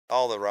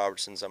all the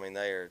Robertsons, I mean,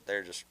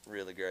 they're just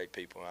really great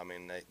people. I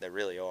mean, they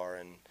really are,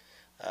 and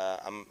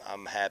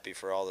I'm happy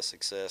for all the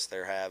success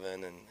they're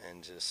having,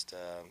 and just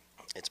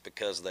it's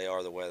because they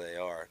are the way they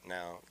are.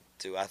 Now,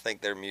 do I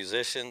think they're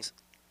musicians?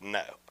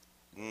 No,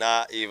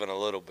 not even a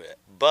little bit.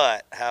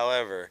 But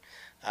however,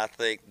 I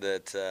think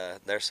that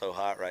they're so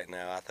hot right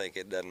now. I think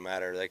it doesn't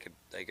matter. They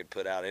could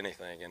put out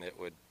anything, and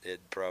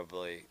it'd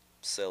probably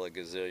sell a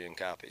gazillion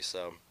copies.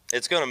 So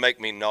it's going to make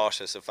me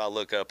nauseous if I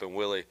look up and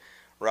Willie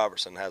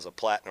Robertson has a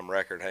platinum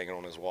record hanging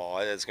on his wall.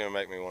 It's going to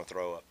make me want to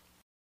throw up.